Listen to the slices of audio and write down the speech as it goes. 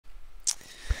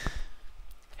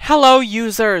Hello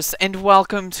users, and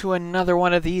welcome to another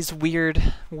one of these weird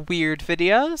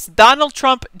videos. Donald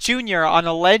Trump Jr. on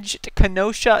alleged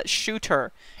Kenosha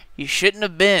shooter. You shouldn't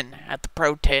have been at the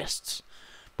protests,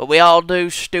 but we all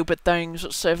do stupid things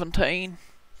at 17.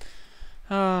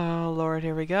 Oh Lord,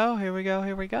 here we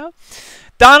go.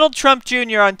 Donald Trump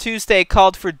Jr. on Tuesday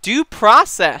called for due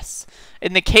process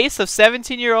in the case of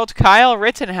 17-year-old Kyle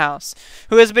Rittenhouse,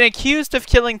 who has been accused of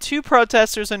killing 2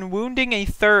 protesters and wounding a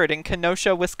 3rd in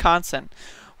Kenosha, Wisconsin.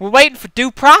 "We're waiting for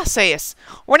due process.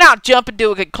 We're not jumping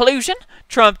to a conclusion,"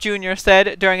 Trump Jr.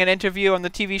 said during an interview on the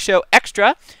TV show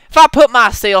Extra. "If I put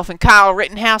myself in Kyle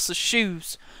Rittenhouse's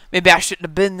shoes, maybe I shouldn't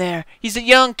have been there. He's a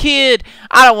young kid.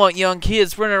 I don't want young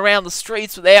kids running around the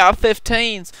streets with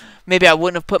AR-15s. Maybe I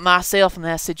wouldn't have put myself in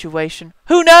that situation.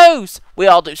 Who knows? We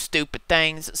all do stupid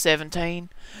things at 17.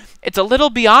 "It's a little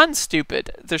beyond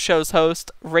stupid," the show's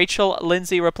host, Rachel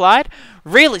Lindsay, replied.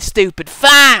 "Really stupid.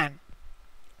 Fine,"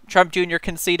 Trump Jr.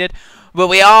 conceded. "But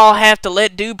we all have to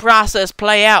let due process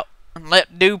play out and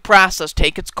let due process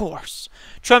take its course."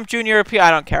 Trump Jr. appealed.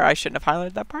 I don't care. I shouldn't have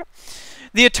highlighted that part.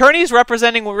 The attorneys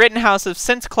representing Rittenhouse have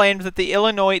since claimed that the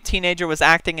Illinois teenager was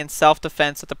acting in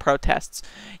self-defense at the protests.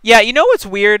 Yeah, you know what's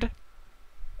weird?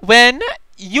 When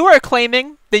you are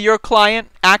claiming that your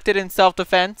client acted in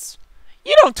self-defense,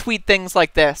 you don't tweet things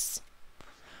like this.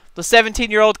 The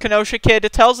 17-year-old Kenosha kid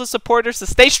tells his supporters to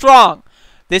stay strong.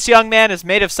 This young man is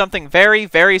made of something very,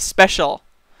 very special.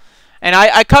 And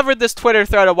I covered this Twitter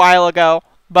thread a while ago,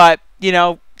 but, you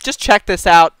know, just check this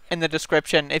out in the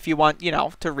description if you want, you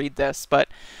know, to read this. But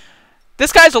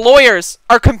this guy's lawyers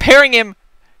are comparing him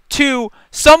to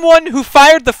someone who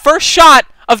fired the first shot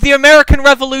of the American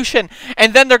Revolution,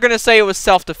 and then they're going to say it was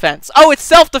self-defense. Oh, it's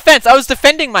self-defense. I was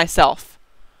defending myself.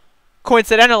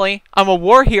 Coincidentally, I'm a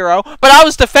war hero, but I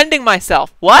was defending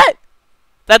myself. What?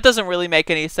 That doesn't really make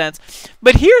any sense.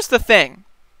 But here's the thing.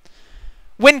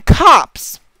 When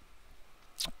cops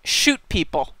shoot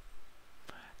people,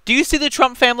 do you see the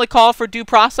Trump family call for due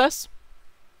process?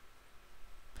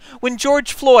 When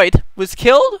George Floyd was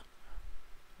killed,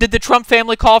 did the Trump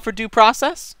family call for due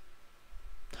process?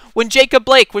 When Jacob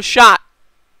Blake was shot,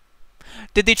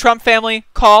 did the Trump family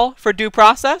call for due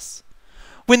process?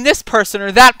 When this person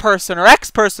or that person or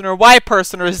X person or Y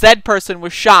person or Z person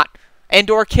was shot and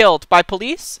or killed by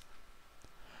police,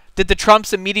 did the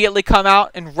Trumps immediately come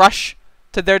out and rush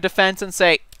to their defense and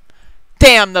say,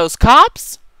 "Damn those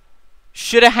cops!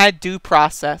 Should have had due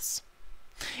process"?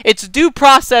 It's due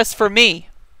process for me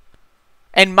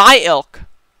and my ilk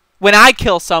when I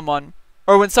kill someone,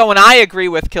 or when someone I agree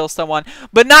with kills someone,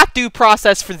 but not due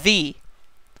process for thee.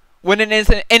 When an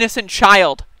innocent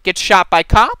child gets shot by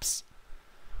cops,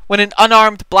 when an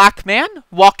unarmed black man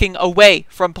walking away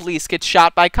from police gets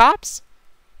shot by cops,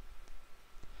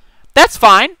 that's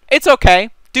fine. It's okay.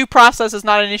 Due process is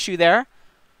not an issue there.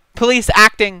 Police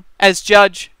acting as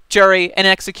judge, jury, and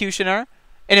executioner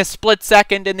in a split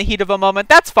second in the heat of a moment,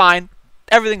 that's fine.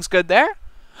 Everything's good there.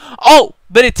 Oh,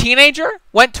 but a teenager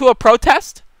went to a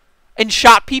protest and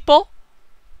shot people?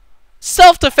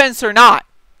 Self-defense or not,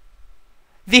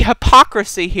 the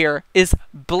hypocrisy here is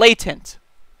blatant.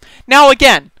 Now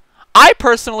again, I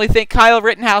personally think Kyle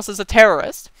Rittenhouse is a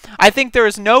terrorist. I think there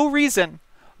is no reason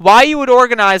why you would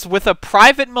organize with a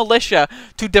private militia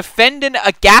to defend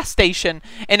a gas station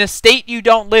in a state you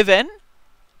don't live in,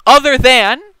 other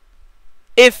than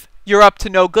if you're up to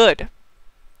no good.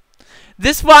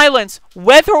 This violence,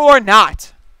 whether or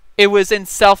not it was in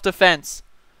self-defense,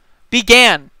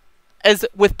 began as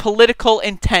with political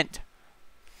intent.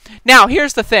 Now,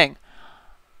 here's the thing.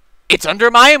 It's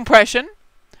under my impression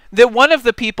that one of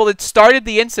the people that started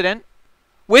the incident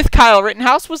with Kyle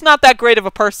Rittenhouse was not that great of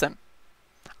a person.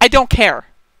 I don't care.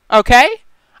 Okay?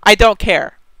 I don't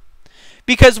care.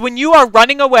 Because when you are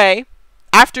running away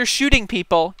after shooting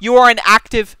people, you are an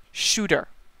active shooter.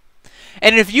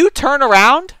 And if you turn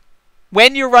around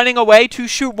when you're running away to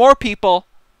shoot more people,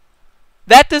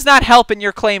 that does not help in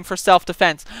your claim for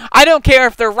self-defense. I don't care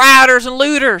if they're rioters and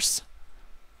looters.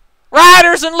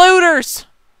 Rioters and looters!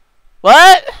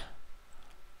 What?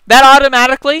 That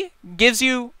automatically gives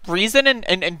you reason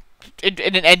and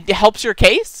helps your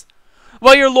case?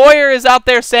 Well, your lawyer is out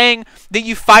there saying that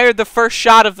you fired the first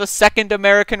shot of the Second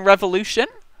American Revolution?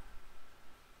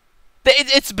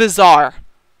 It's bizarre.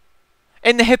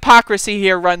 And the hypocrisy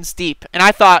here runs deep. And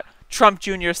I thought Trump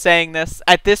Jr. saying this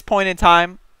at this point in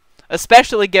time,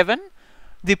 especially given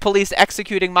the police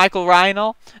executing Michael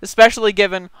Ryanel, especially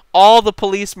given all the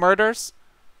police murders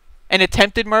and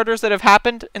attempted murders that have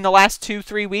happened in the last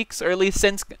 2-3 weeks, or at least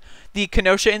since the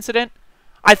Kenosha incident,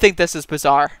 I think this is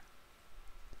bizarre.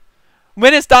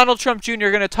 When is Donald Trump Jr.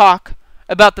 going to talk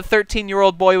about the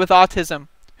 13-year-old boy with autism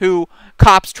who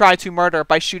cops tried to murder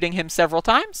by shooting him several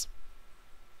times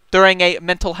during a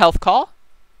mental health call?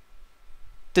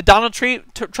 Did Donald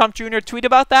Trump Jr. tweet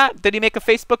about that? Did he make a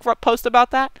Facebook post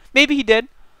about that? Maybe he did.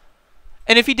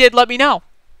 And if he did, let me know.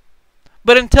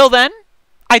 But until then,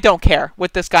 I don't care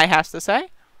what this guy has to say.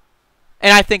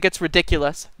 And I think it's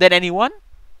ridiculous that anyone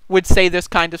would say this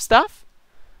kind of stuff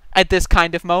at this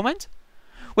kind of moment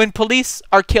when police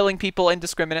are killing people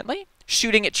indiscriminately,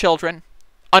 shooting at children,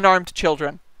 unarmed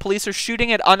children. Police are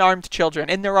shooting at unarmed children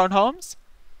in their own homes.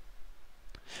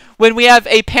 When we have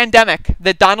a pandemic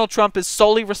that Donald Trump is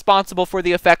solely responsible for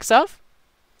the effects of,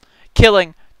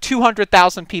 killing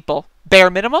 200,000 people, bare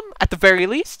minimum, at the very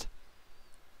least.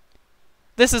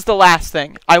 This is the last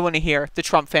thing I want to hear the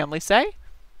Trump family say,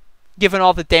 given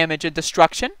all the damage and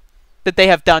destruction that they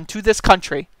have done to this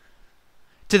country,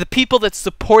 to the people that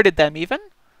supported them even.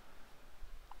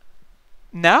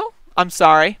 No, I'm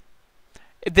sorry.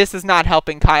 This is not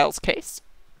helping Kyle's case.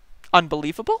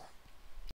 Unbelievable.